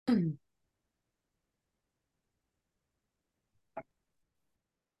All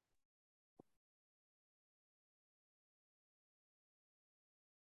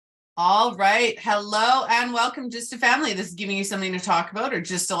right. Hello and welcome Just a Family. This is giving you something to talk about, or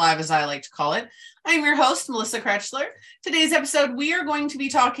Just Alive as I like to call it. I'm your host, Melissa Kretschler. Today's episode, we are going to be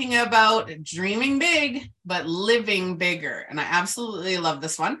talking about dreaming big, but living bigger. And I absolutely love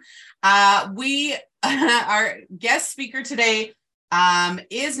this one. Our guest speaker today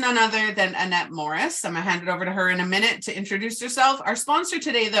is none other than Annette Morris. I'm going to hand it over to her in a minute to introduce herself. Our sponsor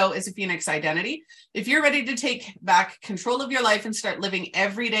today, though, is Phoenix Identity. If you're ready to take back control of your life and start living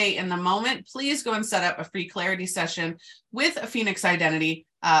every day in the moment, please go and set up a free clarity session with a Phoenix Identity.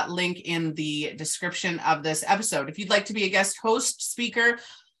 Link in the description of this episode. If you'd like to be a guest host, speaker,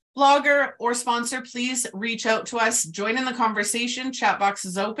 blogger, or sponsor, please reach out to us. Join in the conversation. Chat box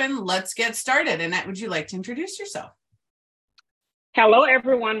is open. Let's get started. Annette, would you like to introduce yourself? Hello,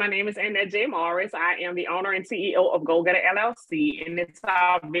 everyone. My name is Annette J. Morris. I am the owner and CEO of Goal Getter LLC, and it's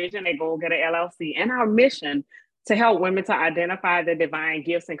our vision at Goal Getter LLC and our mission to help women to identify their divine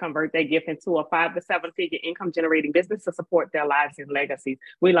gifts and convert their gift into a 5 to 7 figure income generating business to support their lives and legacies.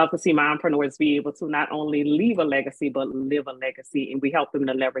 We love to see mompreneurs be able to not only leave a legacy, but live a legacy, and we help them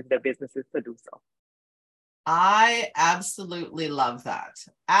to leverage their businesses to do so. I absolutely love that.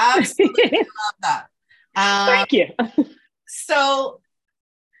 Absolutely love that. Thank you. So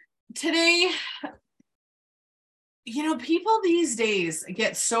today, people these days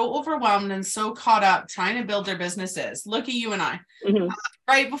get so overwhelmed and so caught up trying to build their businesses. Look at you and I. Mm-hmm.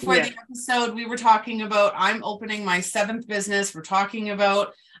 Right before the episode, we were talking about, I'm opening my 7th business. We're talking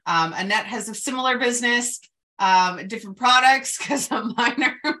about Annette has a similar business, different products because mine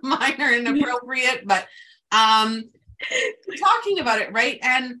are inappropriate, but we're talking about it, right?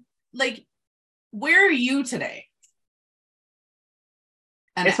 And like, where are you today?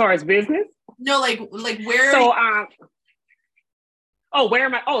 As far as business? No, like where? So, where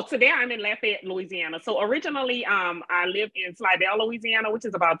am I? Oh, today I'm in Lafayette, Louisiana. So originally, I lived in Slidell, Louisiana, which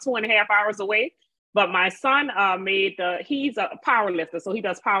is about 2.5 hours away. But my son he's a power lifter. So he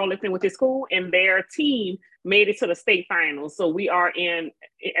does powerlifting with his school, and their team made it to the state finals. So we are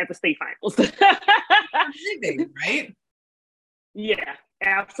at the state finals. Right? Yeah.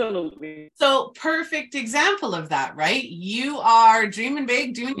 Absolutely. So perfect example of that, right? You are dreaming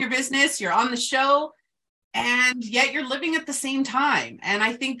big, doing your business, you're on the show, and yet you're living at the same time. And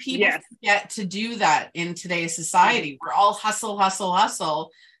I think people forget to do that in today's society. We're all hustle, hustle,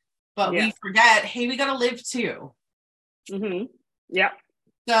 hustle, but we forget, hey, we got to live too. Mm-hmm. Yep.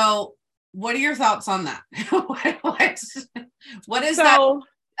 So what are your thoughts on that? What is that?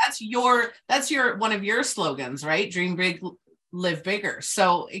 That's your one of your slogans, right? Dream big, live bigger.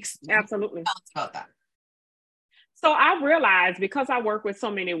 So absolutely, tell us about that. So I realized, because I work with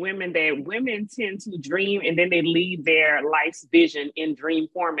so many women, that women tend to dream and then they leave their life's vision in dream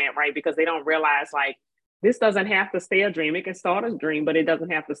format, right? Because they don't realize, like, this doesn't have to stay a dream. It can start a dream, but it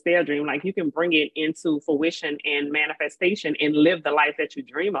doesn't have to stay a dream. Like, you can bring it into fruition and manifestation and live the life that you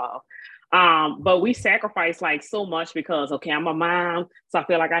dream of. But we sacrifice like so much because, okay, I'm a mom, so I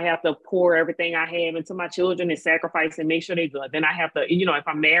feel like I have to pour everything I have into my children and sacrifice and make sure they're good. Then I have to, if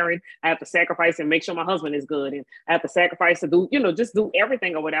I'm married, I have to sacrifice and make sure my husband is good. And I have to sacrifice to do, just do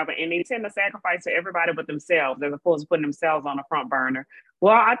everything or whatever. And they tend to sacrifice for everybody but themselves, as opposed to putting themselves on the front burner.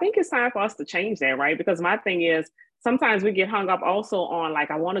 Well, I think it's time for us to change that, right? Because my thing is, sometimes we get hung up also on,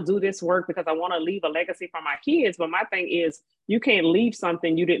 like, I want to do this work because I want to leave a legacy for my kids. But my thing is, you can't leave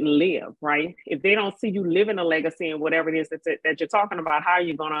something you didn't live, right? If they don't see you living a legacy and whatever it is that you're talking about, how are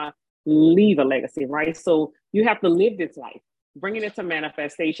you going to leave a legacy, right? So you have to live this life, bringing it to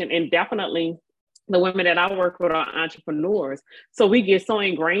manifestation. And definitely the women that I work with are entrepreneurs. So we get so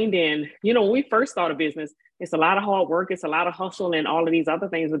ingrained in, when we first start a business, it's a lot of hard work. It's a lot of hustle and all of these other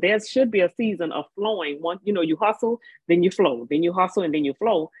things. But there should be a season of flowing. Once, you hustle, then you flow. Then you hustle and then you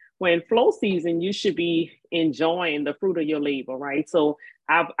flow. When flow season, you should be enjoying the fruit of your labor, right? So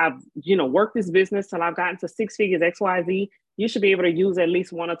I've worked this business till I've gotten to 6 figures, XYZ. You should be able to use at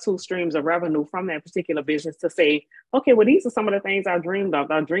least 1 or 2 streams of revenue from that particular business to say, okay, well, these are some of the things I dreamed of.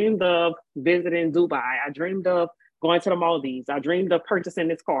 I dreamed of visiting Dubai. I dreamed of going to the Maldives. I dreamed of purchasing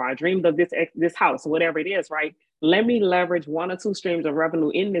this car. I dreamed of this house, whatever it is, right? Let me leverage 1 or 2 streams of revenue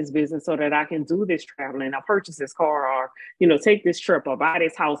in this business so that I can do this traveling. I'll purchase this car, or, take this trip, or buy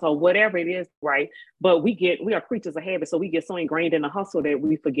this house, or whatever it is, right? But we are creatures of habit. So we get so ingrained in the hustle that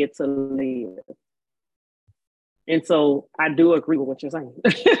we forget to live. And so I do agree with what you're saying.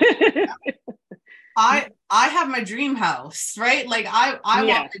 I have my dream house, right? Like I want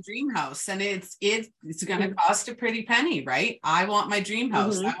Yes. my dream house, and it's going to cost a pretty penny, right? I want my dream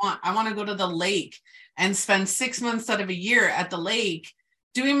house. Mm-hmm. I want to go to the lake and spend 6 months out of a year at the lake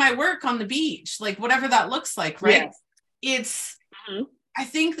doing my work on the beach, like whatever that looks like, right? Yes. It's Mm-hmm. I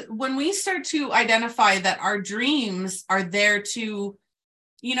think when we start to identify that our dreams are there to,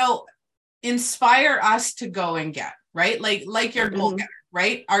 you know, inspire us to go and get, right? Like your goal getter,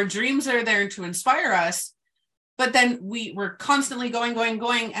 right? Our dreams are there to inspire us, but then we're constantly going,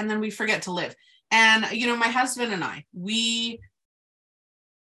 and then we forget to live. And, you know, my husband and I, we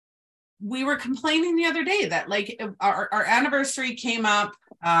were complaining the other day that like our anniversary came up,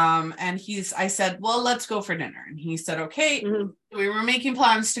 and I said, well, let's go for dinner. And he said, okay. Mm-hmm. We were making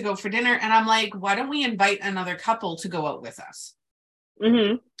plans to go for dinner. And I'm like, why don't we invite another couple to go out with us?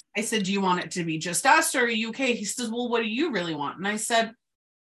 Mm-hmm. I said, do you want it to be just us, or are you okay? He says, well, what do you really want? And I said,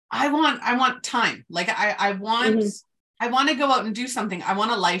 I want time. Like I want to go out and do something. I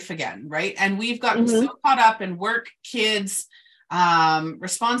want a life again. Right. And we've gotten so caught up in work, kids,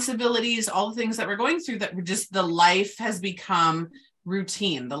 responsibilities, all the things that we're going through, that we're just, the life has become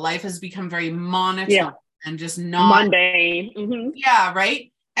routine. The life has become very monotone and just not mundane. Yeah.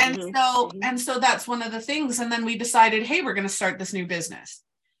 Right. And so that's one of the things. And then we decided, hey, we're going to start this new business.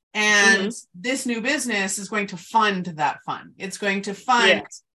 And this new business is going to fund that fund. It's going to fund,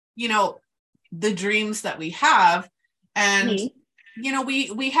 you know, the dreams that we have. And, you know,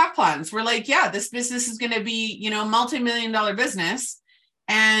 we have plans. We're like, yeah, this business is going to be, you know, multi-million-dollar business,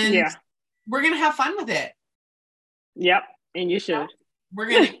 and we're going to have fun with it. Yep. And you should. We're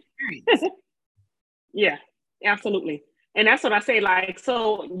going to experience. Yeah, absolutely. And that's what I say. Like,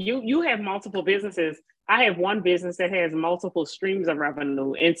 so you have multiple businesses. I have one business that has multiple streams of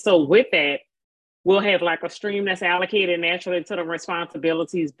revenue. And so with that, we'll have like a stream that's allocated naturally to the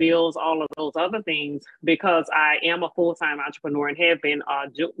responsibilities, bills, all of those other things, because I am a full-time entrepreneur and have been,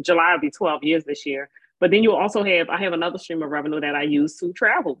 July will be 12 years this year. But then you also I have another stream of revenue that I use to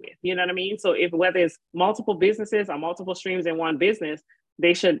travel with, you know what I mean? So whether it's multiple businesses or multiple streams in one business,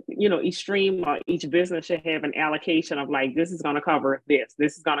 they should, you know, each stream or each business should have an allocation of like, this is going to cover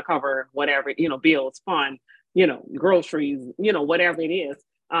this is going to cover whatever, you know, bills, fund, you know, groceries, you know, whatever it is.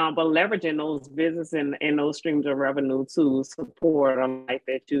 But leveraging those business and those streams of revenue to support a life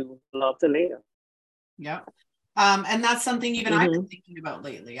that you love to live. Yeah. And that's something even I've been thinking about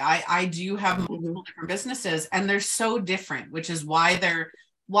lately. I do have multiple different businesses, and they're so different, which is why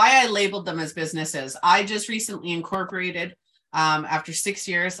I labeled them as businesses. I just recently incorporated. After 6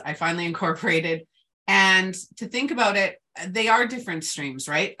 years, I finally incorporated. And to think about it, they are different streams,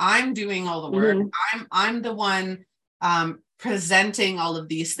 right? I'm doing all the work. I'm the one presenting all of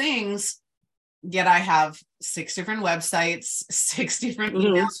these things, yet I have 6 different websites, 6 different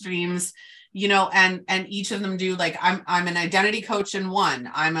email streams, you know, and each of them do, like, I'm an identity coach in one,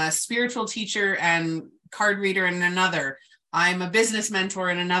 I'm a spiritual teacher and card reader in another, I'm a business mentor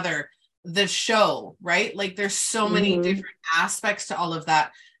in another. The show, right? Like, there's so many different aspects to all of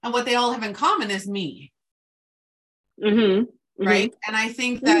that. And what they all have in common is me. Right. And I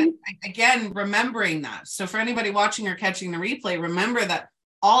think that, again, remembering that. So for anybody watching or catching the replay, remember that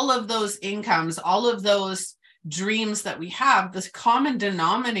all of those incomes, all of those dreams that we have, this common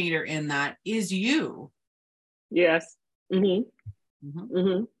denominator in that is you. Yes.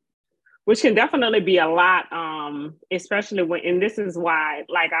 Which can definitely be a lot, especially when, and this is why,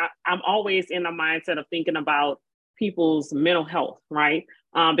 like, I'm always in the mindset of thinking about people's mental health, right?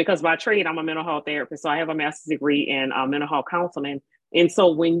 Because by trade, I'm a mental health therapist. So I have a master's degree in mental health counseling. And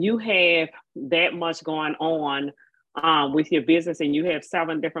so when you have that much going on with your business, and you have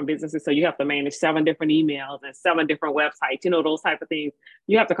 7 different businesses, so you have to manage 7 different emails and 7 different websites, you know, those type of things,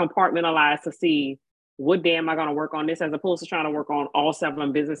 you have to compartmentalize to see, what day am I going to work on this, as opposed to trying to work on all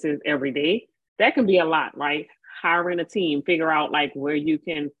 7 businesses every day. That can be a lot, right? Hiring a team, figure out like where you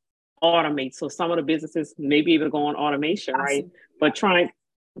can automate. So some of the businesses maybe even go on automation, right? But trying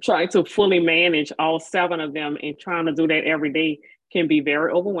to fully manage all 7 of them and trying to do that every day can be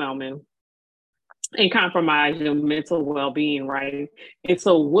very overwhelming and compromise your mental well-being, right? And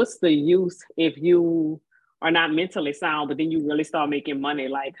so what's the use if you are not mentally sound, but then you really start making money?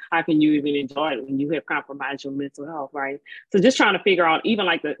 Like, how can you even enjoy it when you have compromised your mental health, right? So just trying to figure out, even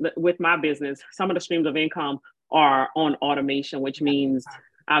like with my business, some of the streams of income are on automation, which means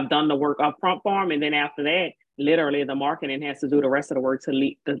I've done the work up front for them. And then after that, literally the marketing has to do the rest of the work to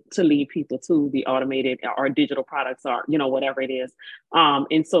lead people to the automated or digital products, or, you know, whatever it is.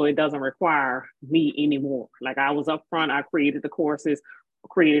 And so it doesn't require me anymore. Like, I was up front, I created the courses,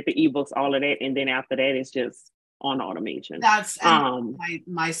 created the ebooks, all of that. And then after that, it's just on automation. That's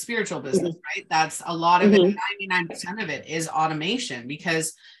my spiritual business, right? That's a lot of it. 99% of it is automation,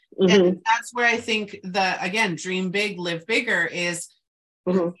 because and that's where I think again, dream big, live bigger is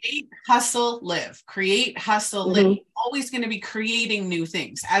create, hustle, live, create, hustle, live. Always going to be creating new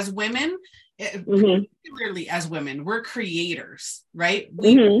things. As women, particularly as women, we're creators, right?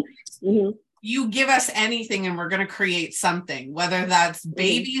 You give us anything and we're going to create something, whether that's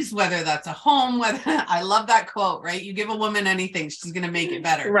babies, whether that's a home, whether I love that quote, right? You give a woman anything, she's going to make it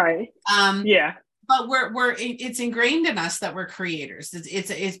better. Right. But it's ingrained in us that we're creators.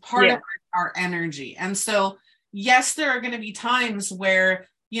 It's part of our energy. And so, yes, there are going to be times where,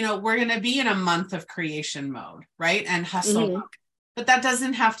 we're going to be in a month of creation mode, right? And hustle mode. But that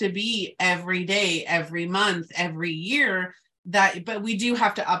doesn't have to be every day, every month, every year. But we do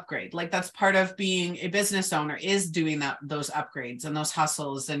have to upgrade. Like, that's part of being a business owner, is doing those upgrades and those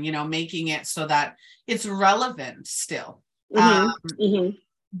hustles and, making it so that it's relevant still.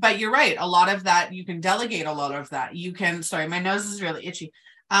 But you're right. A lot of that, you can delegate a lot of that. Sorry, my nose is really itchy.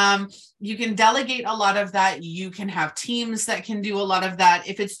 You can delegate a lot of that. You can have teams that can do a lot of that.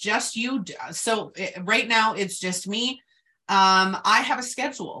 If it's just you. So right now it's just me. I have a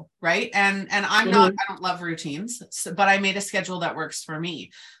schedule, right? And I don't love routines, but I made a schedule that works for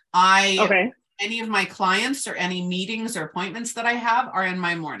me. Any of my clients or any meetings or appointments that I have are in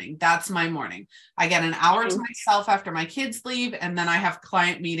my morning. That's my morning. I get an hour to myself after my kids leave. And then I have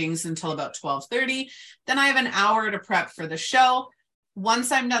client meetings until about 12:30. Then I have an hour to prep for the show.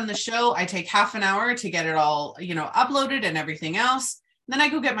 Once I'm done the show, I take half an hour to get it all, uploaded and everything else. Then I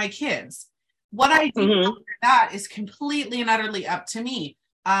go get my kids. What I do after that is completely and utterly up to me.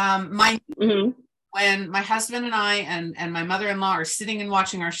 When my husband and I and my mother-in-law are sitting and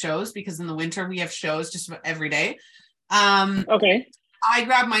watching our shows, because in the winter we have shows just about every day. I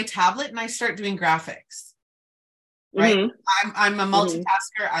grab my tablet and I start doing graphics. Right. I'm a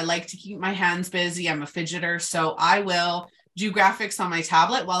multitasker. I like to keep my hands busy. I'm a fidgeter. So I will do graphics on my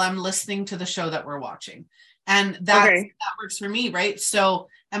tablet while I'm listening to the show that we're watching. And that works for me, right? So,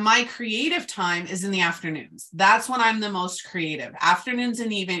 and my creative time is in the afternoons. That's when I'm the most creative. Afternoons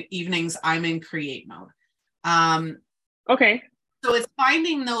and evenings, I'm in create mode. So it's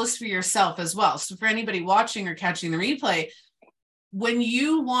finding those for yourself as well. So for anybody watching or catching the replay, when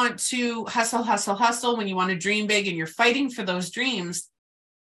you want to hustle, when you want to dream big and you're fighting for those dreams,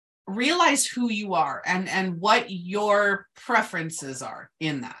 realize who you are and what your preferences are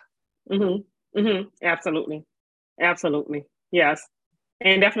in that. Absolutely. Yes.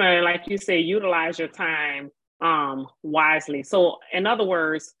 And definitely, like you say, utilize your time wisely. So in other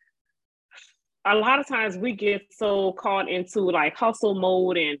words, a lot of times we get so caught into like hustle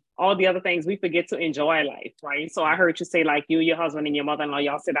mode and all the other things, we forget to enjoy life, right? So I heard you say, like, you, your husband and your mother-in-law,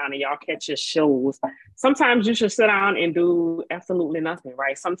 y'all sit down and y'all catch your shows. Sometimes you should sit down and do absolutely nothing,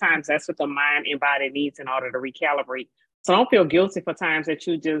 right? Sometimes that's what the mind and body needs in order to recalibrate. So don't feel guilty for times that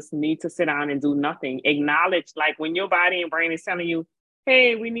you just need to sit down and do nothing. Acknowledge, like, when your body and brain is telling you,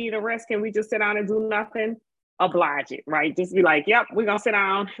 hey, we need a rest, can we just sit down and do nothing? Oblige it, right? Just be like, yep, we're going to sit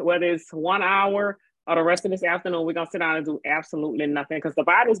down, whether it's 1 hour or the rest of this afternoon, we're going to sit down and do absolutely nothing, because the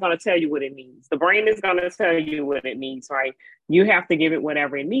body is going to tell you what it needs. The brain is going to tell you what it needs, right? You have to give it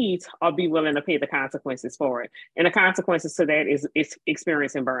whatever it needs or be willing to pay the consequences for it. And the consequences to that is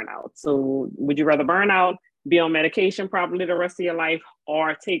experiencing burnout. So would you rather burn out, be on medication probably the rest of your life,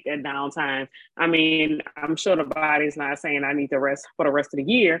 or take that downtime? I mean, I'm sure the body's not saying I need to rest for the rest of the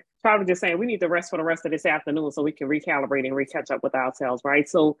year. It's probably just saying we need to rest for the rest of this afternoon so we can recalibrate and catch up with ourselves, right?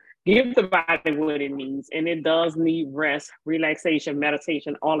 So give the body what it needs. And it does need rest, relaxation,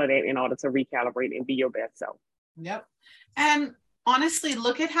 meditation, all of that in order to recalibrate and be your best self. Yep. And honestly,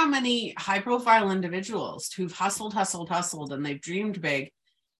 look at how many high-profile individuals who've hustled, and they've dreamed big.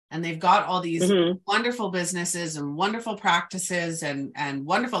 And they've got all these wonderful businesses and wonderful practices and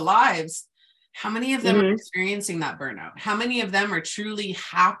wonderful lives. How many of them are experiencing that burnout? How many of them are truly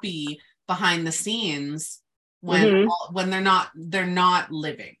happy behind the scenes when they're not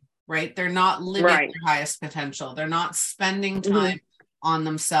living, right? They're not living their highest potential. They're not spending time on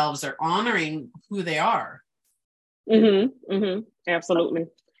themselves or honoring who they are. Absolutely.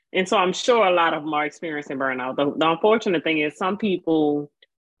 And so I'm sure a lot of them are experiencing burnout. The unfortunate thing is some people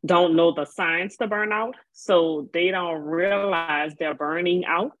don't know the signs to burn out, so they don't realize they're burning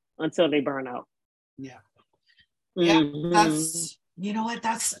out until they burn out. That's, you know what,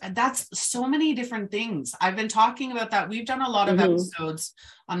 that's so many different things. I've been talking about that. We've done a lot of episodes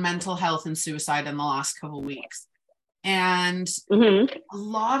on mental health and suicide in the last couple of weeks, and a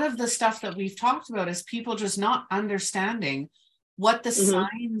lot of the stuff that we've talked about is people just not understanding what the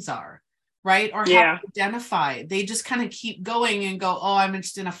signs are. right? Or how Yeah. to identify. They just kind of keep going and go, oh, I'm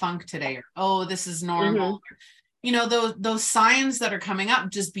just in a funk today, or oh, this is normal. You know, those signs that are coming up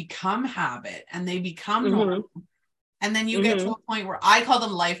just become habit, and they become normal. And then you get to a point where I call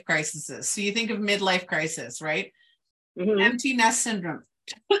them life crises. So you think of midlife crisis, right? Empty nest syndrome.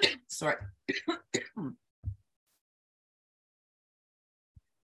 Sorry.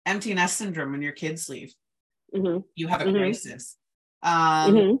 Empty nest syndrome. When your kids leave, you have a crisis.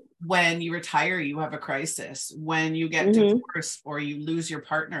 When you retire, you have a crisis. When you get divorced, or you lose your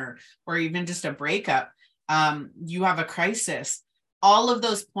partner, or even just a breakup, you have a crisis. All of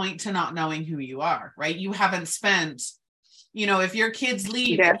those point to not knowing who you are, right? You haven't spent, you know, if your kids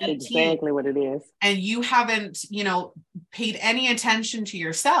leave, that's exactly what it is, and you haven't, you know, paid any attention to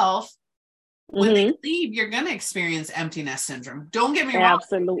yourself, when they leave, you're going to experience empty nest syndrome. Don't get me wrong.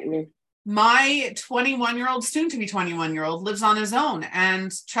 Absolutely. My 21-year-old, soon to be 21-year-old, lives on his own,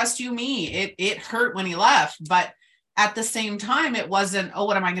 and trust you me, it hurt when he left, but at the same time, it wasn't, oh,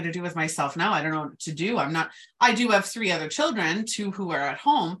 what am I going to do with myself now? I don't know what to do. I do have 3 other children, 2 who are at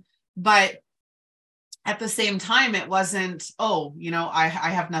home, but at the same time, it wasn't, oh, you know, I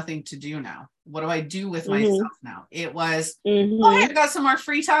have nothing to do now. What do I do with myself now? It was, oh, hey, I've got some more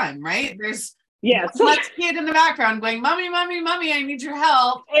free time, right? There's one kid in the background going, mommy, mommy, mommy, I need your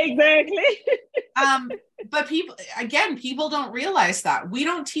help. Exactly. But people don't realize that. We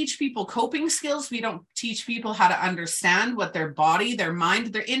don't teach people coping skills. We don't teach people how to understand what their body, their mind,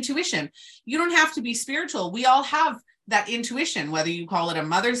 their intuition. You don't have to be spiritual. We all have that intuition, whether you call it a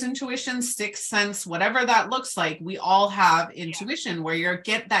mother's intuition, sixth sense, whatever that looks like. We all have intuition where you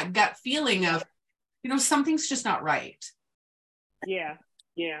get that gut feeling of, you know, something's just not right. Yeah.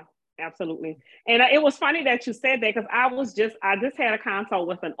 Absolutely. And it was funny that you said that, because I just had a consult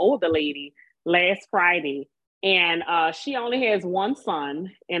with an older lady last Friday, and she only has one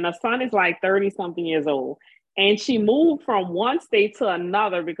son, and the son is like 30 something years old. And she moved from one state to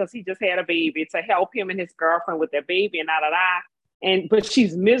another because he just had a baby, to help him and his girlfriend with their baby and but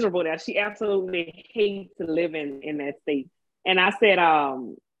she's miserable there. She absolutely hates to live in that state. And I said,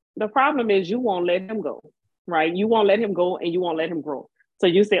 the problem is you won't let him go, right? You won't let him go, and you won't let him grow. So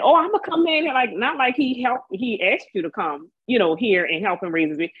you say, oh, I'm gonna come in here, like, not like he asked you to come, you know, here and help him raise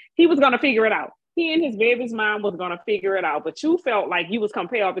his baby. He was gonna figure it out. He and his baby's mom was gonna figure it out. But you felt like you was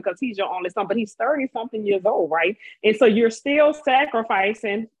compelled because he's your only son, but he's 30 something years old, right? And so you're still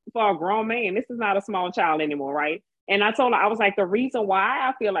sacrificing for a grown man. This is not a small child anymore, right? And I told her, I was like, the reason why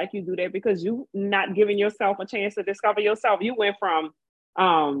I feel like you do that, because you not giving yourself a chance to discover yourself. You went from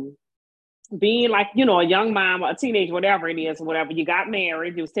being like, you know, a young mom, a teenager, whatever it is, whatever. You got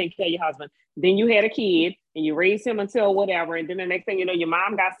married, you was taking care of your husband. Then you had a kid and you raised him until whatever. And then the next thing you know, your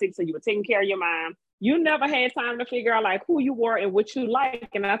mom got sick, so you were taking care of your mom. You never had time to figure out like who you were and what you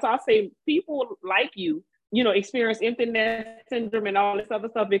like. And that's why I say people like you, you know, experience empty nest syndrome and all this other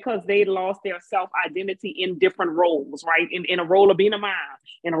stuff because they lost their self-identity in different roles, right? In a role of being a mom,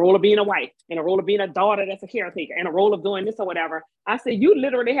 in a role of being a wife, in a role of being a daughter that's a caretaker, in a role of doing this or whatever. I said, you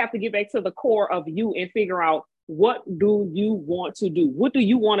literally have to get back to the core of you and figure out, what do you want to do? What do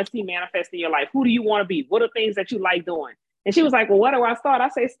you want to see manifest in your life? Who do you want to be? What are things that you like doing? And she was like, well, where do I start? I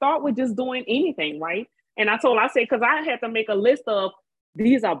say, start with just doing anything, right? And I told her, I said, because I had to make a list of,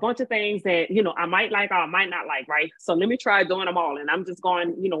 these are a bunch of things that, you know, I might like or I might not like, right? So let me try doing them all. And I'm just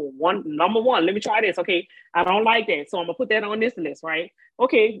going, you know, number one, let me try this. Okay, I don't like that. So I'm gonna put that on this list, right?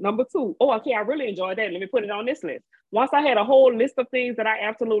 Okay, number 2. Oh, okay, I really enjoyed that. Let me put it on this list. Once I had a whole list of things that I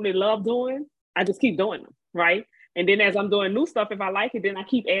absolutely love doing, I just keep doing them, right? And then as I'm doing new stuff, if I like it, then I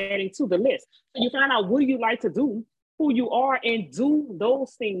keep adding to the list. So you find out what do you like to do, who you are, and do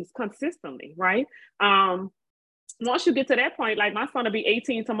those things consistently, right? Once you get to that point, like my son will be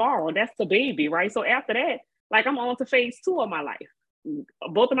 18 tomorrow. That's the baby, right? So after that, like I'm on to phase 2 of my life.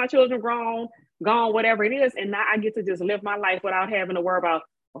 Both of my children grown, gone, whatever it is. And now I get to just live my life without having to worry about,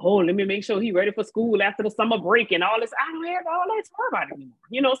 oh, let me make sure he's ready for school after the summer break and all this. I don't have all that to worry about anymore.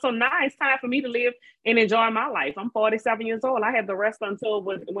 You know, so now it's time for me to live and enjoy my life. I'm 47 years old. I have the rest until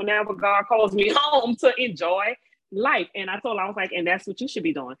whenever God calls me home to enjoy life. And I told her, I was like, and that's what you should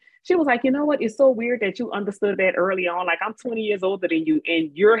be doing. She was like, you know what? It's so weird that you understood that early on. Like, I'm 20 years older than you, and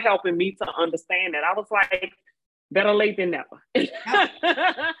you're helping me to understand that. I was like, better late than never. Yep.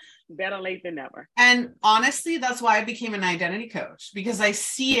 Better late than never. And honestly, that's why I became an identity coach, because I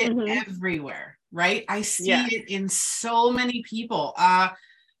see it everywhere, right? I see it in so many people.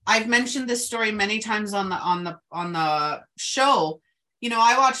 I've mentioned this story many times on the show. You know,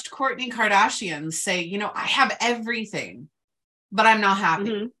 I watched Kourtney Kardashian say, you know, I have everything, but I'm not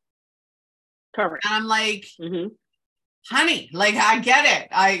happy. Correct. And I'm like, honey, like I get it.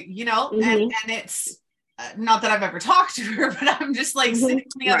 And it's not that I've ever talked to her, but I'm just like sitting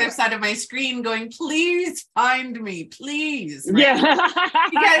on the other side of my screen going, please find me, please. Right?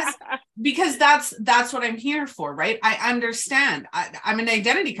 Yeah. because that's what I'm here for, right? I understand. I'm an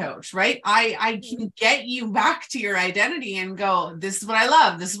identity coach, right? I can get you back to your identity and go, this is what I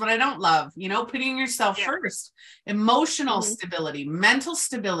love. This is what I don't love, putting yourself first, emotional stability, mental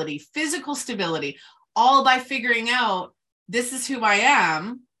stability, physical stability, all by figuring out this is who I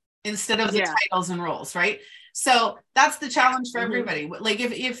am instead of the titles and roles, right? So that's the challenge for everybody. Like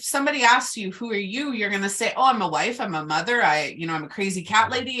if somebody asks you, who are you? You're going to say, oh, I'm a wife, I'm a mother, I'm a crazy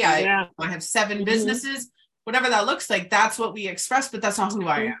cat lady. I have 7 businesses, whatever that looks like. That's what we express, but that's not who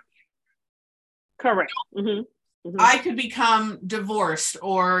I am. Correct. I could become divorced,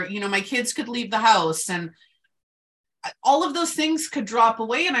 or, my kids could leave the house, and all of those things could drop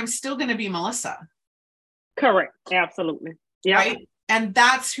away, and I'm still going to be Melissa. Correct. Absolutely. Yeah. Right. And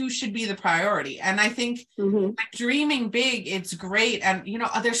that's who should be the priority. And I think dreaming big, it's great. And,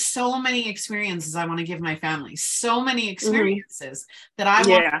 there's so many experiences I want to give my family, so many experiences that I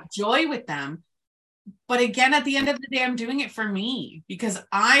want to enjoy with them. But again, at the end of the day, I'm doing it for me because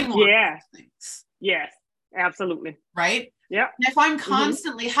I want those things. Yes, absolutely. Right. Yeah. And if I'm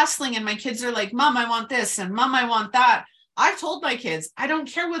constantly hustling and my kids are like, Mom, I want this, and Mom, I want that. I've told my kids, I don't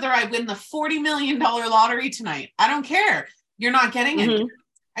care whether I win the $40 million lottery tonight. I don't care. You're not getting it.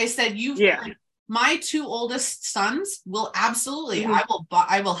 I said, my 2 oldest sons will absolutely,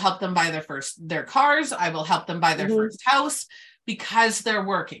 I will help them buy their cars. I will help them buy their first house because they're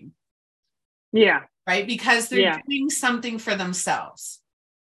working. Yeah. Right. Because they're doing something for themselves.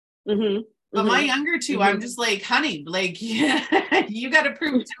 But my younger 2, I'm just like, honey, like, you got to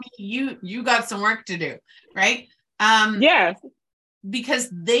prove to me, you got some work to do. Right. Yes. Because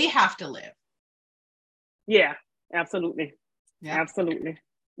they have to live. Yeah, absolutely. Yeah. Absolutely.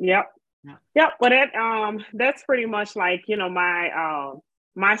 Yep. Yep. But that's pretty much like,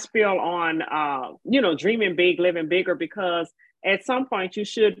 my spiel on, dreaming big, living bigger, because at some point you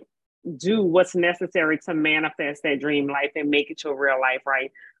should do what's necessary to manifest that dream life and make it your real life.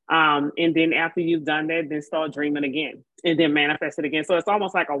 Right. And then after you've done that, then start dreaming again and then manifest it again. So it's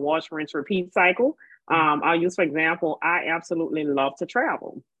almost like a wash, rinse, repeat cycle. I'll use, for example, I absolutely love to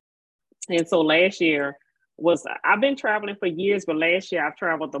travel. And so last year I've been traveling for years, but last year I've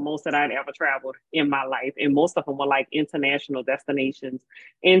traveled the most that I'd ever traveled in my life. And most of them were like international destinations.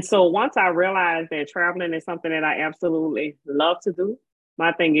 And so once I realized that traveling is something that I absolutely love to do,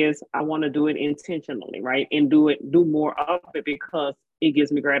 my thing is I want to do it intentionally, right? And do more of it because it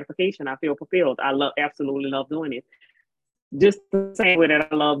gives me gratification. I feel fulfilled. I absolutely love doing it. Just the same way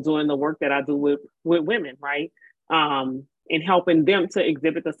that I love doing the work that I do with women, right? And helping them to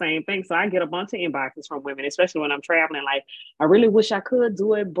exhibit the same thing. So I get a bunch of inboxes from women, especially when I'm traveling, like, I really wish I could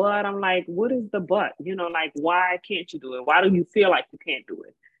do it, but I'm like, what is the but? Like, why can't you do it? Why do you feel like you can't do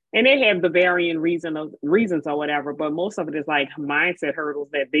it? And they have the varying reasons or whatever, but most of it is like mindset hurdles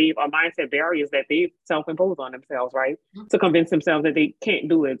mindset barriers that they've self-imposed on themselves, right? To convince themselves that they can't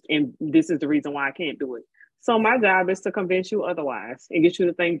do it. And this is the reason why I can't do it. So my job is to convince you otherwise and get you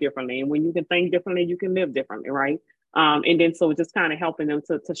to think differently. And when you can think differently, you can live differently, right? And then so just kind of helping them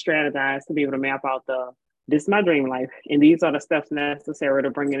to strategize, to be able to map out this is my dream life. And these are the steps necessary to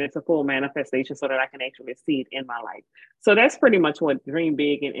bring it into full manifestation so that I can actually see it in my life. So that's pretty much what Dream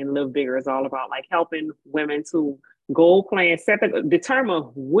Big and Live Bigger is all about, like helping women to goal plan, determine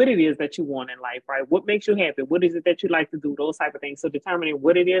what it is that you want in life, right? What makes you happy? What is it that you like to do? Those type of things. So determining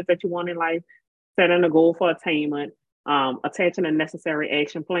what it is that you want in life, setting a goal for attainment, attaching a necessary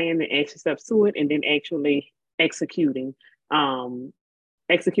action plan, the action steps to it, and then actually executing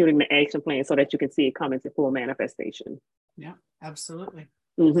the action plan so that you can see it come into full manifestation. Yeah, absolutely.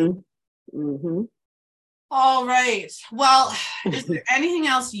 All right. Well, is there anything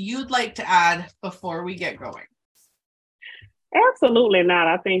else you'd like to add before we get going? Absolutely not.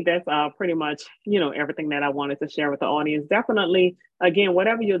 I think that's pretty much, everything that I wanted to share with the audience. Definitely, again,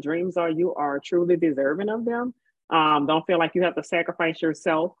 whatever your dreams are, you are truly deserving of them. Don't feel like you have to sacrifice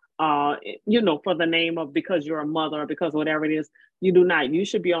yourself, for the name of, because you're a mother or because whatever it is. You do not. You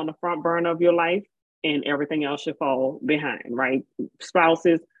should be on the front burner of your life and everything else should fall behind, right?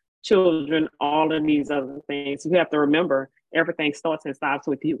 Spouses, children, all of these other things. You have to remember everything starts and stops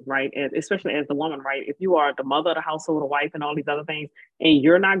with you, right? And especially as the woman, right? If you are the mother of the household, a wife, and all these other things, and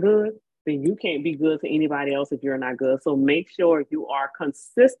you're not good, then you can't be good to anybody else if you're not good. So make sure you are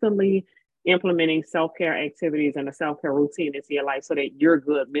consistently implementing self-care activities and a self-care routine into your life so that you're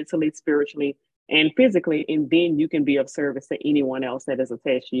good mentally, spiritually, and physically, and then you can be of service to anyone else that is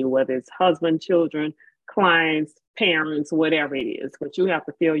attached to you, whether it's husband, children, clients, parents, whatever it is. But you have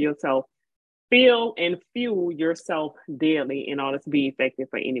to feel and fuel yourself daily in order to be effective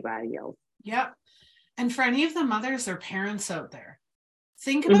for anybody else. Yep. And for any of the mothers or parents out there,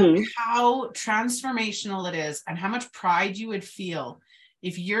 think about how transformational it is and how much pride you would feel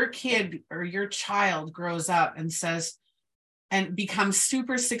if your kid or your child grows up and says, and becomes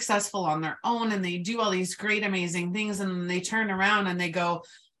super successful on their own, and they do all these great, amazing things. And then they turn around and they go,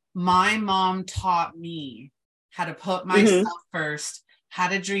 my mom taught me how to put myself first, how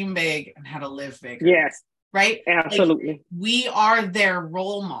to dream big, and how to live bigger. Yes. Right? Absolutely. Like, we are their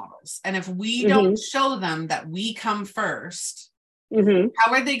role models. And if we don't show them that we come first,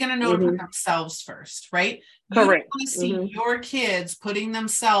 how are they going to know to put themselves first? Right? Correct. You want to see your kids putting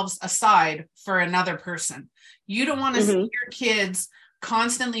themselves aside for another person. You don't want to see your kids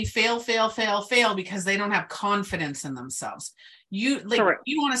constantly fail because they don't have confidence in themselves. You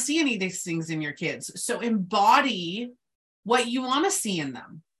want to see any of these things in your kids. So embody what you want to see in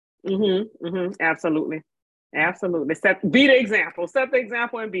them. Absolutely. Be the example. Set the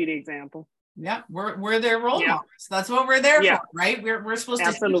example and be the example. Yeah, we're their role models. That's what we're there for, right? We're supposed to.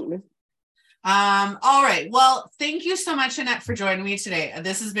 Absolutely. All right. Well, thank you so much, Annette, for joining me today.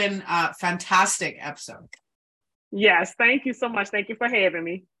 This has been a fantastic episode. Yes, thank you so much. Thank you for having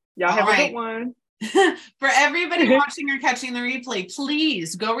me. Y'all have a good one. For everybody watching or catching the replay,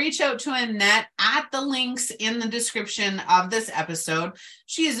 please go reach out to Annette at the links in the description of this episode.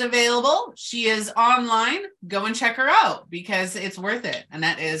 She is available. She is online. Go and check her out because it's worth it.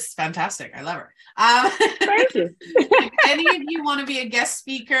 Annette is fantastic. I love her. Thank you. If any of you want to be a guest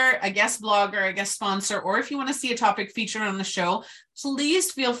speaker, a guest blogger, a guest sponsor, or if you want to see a topic featured on the show,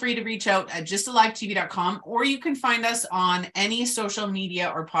 please feel free to reach out at justalivetv.com, or you can find us on any social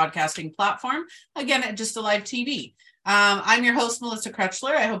media or podcasting platform. Again, at Just Alive TV. I'm your host, Melissa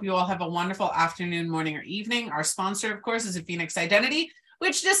Crutchler. I hope you all have a wonderful afternoon, morning, or evening. Our sponsor, of course, is a Phoenix Identity,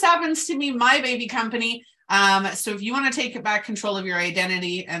 which just happens to be my baby company. So if you want to take back control of your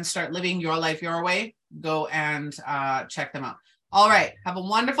identity and start living your life your way, go and check them out. All right. Have a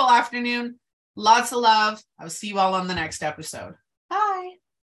wonderful afternoon. Lots of love. I'll see you all on the next episode. Bye.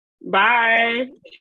 Bye.